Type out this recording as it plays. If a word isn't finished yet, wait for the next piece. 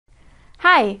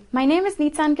Hi, my name is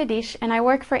Nitsan Gadish and I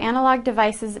work for Analog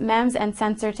Devices MEMS and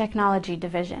Sensor Technology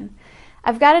Division.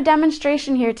 I've got a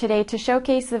demonstration here today to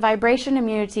showcase the vibration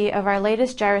immunity of our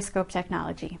latest gyroscope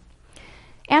technology.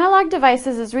 Analog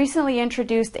Devices has recently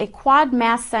introduced a quad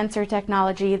mass sensor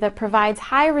technology that provides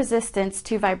high resistance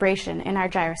to vibration in our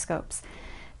gyroscopes.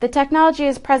 The technology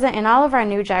is present in all of our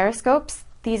new gyroscopes.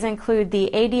 These include the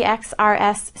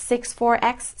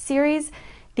ADX-RS64X series,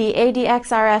 the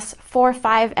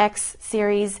ADX-RS45X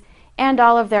series, and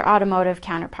all of their automotive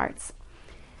counterparts.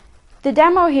 The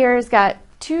demo here has got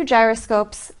two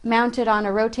gyroscopes mounted on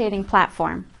a rotating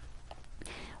platform.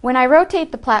 When I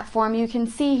rotate the platform, you can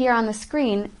see here on the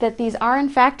screen that these are in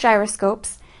fact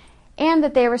gyroscopes and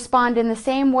that they respond in the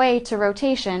same way to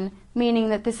rotation, meaning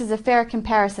that this is a fair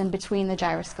comparison between the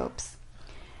gyroscopes.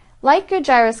 Like good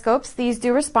gyroscopes, these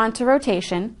do respond to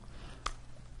rotation.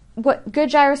 What good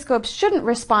gyroscopes shouldn't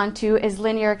respond to is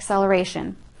linear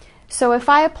acceleration. So if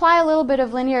I apply a little bit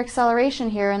of linear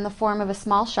acceleration here in the form of a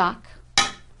small shock,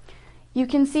 you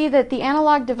can see that the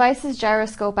Analog Devices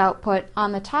gyroscope output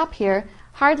on the top here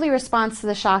hardly responds to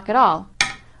the shock at all,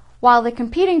 while the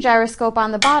competing gyroscope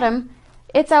on the bottom,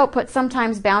 its output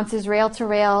sometimes bounces rail to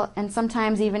rail and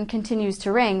sometimes even continues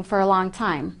to ring for a long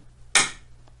time.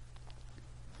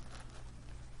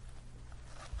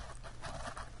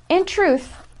 In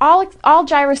truth, all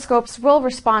gyroscopes will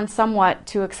respond somewhat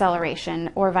to acceleration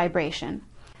or vibration.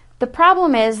 The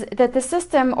problem is that the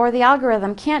system or the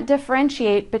algorithm can't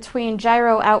differentiate between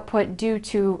gyro output due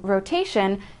to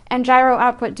rotation and gyro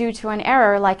output due to an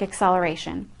error like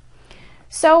acceleration.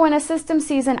 So when a system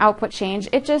sees an output change,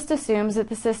 it just assumes that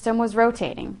the system was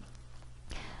rotating.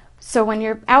 So when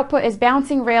your output is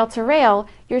bouncing rail to rail,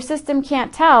 your system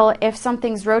can't tell if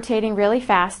something's rotating really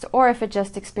fast or if it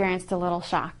just experienced a little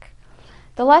shock.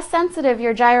 The less sensitive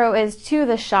your gyro is to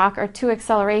the shock or to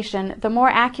acceleration, the more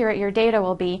accurate your data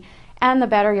will be and the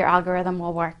better your algorithm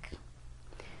will work.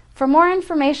 For more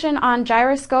information on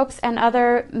gyroscopes and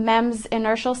other MEMS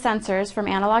inertial sensors from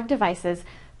Analog Devices,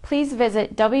 please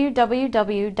visit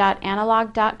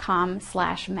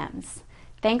www.analog.com/MEMS.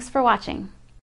 Thanks for watching.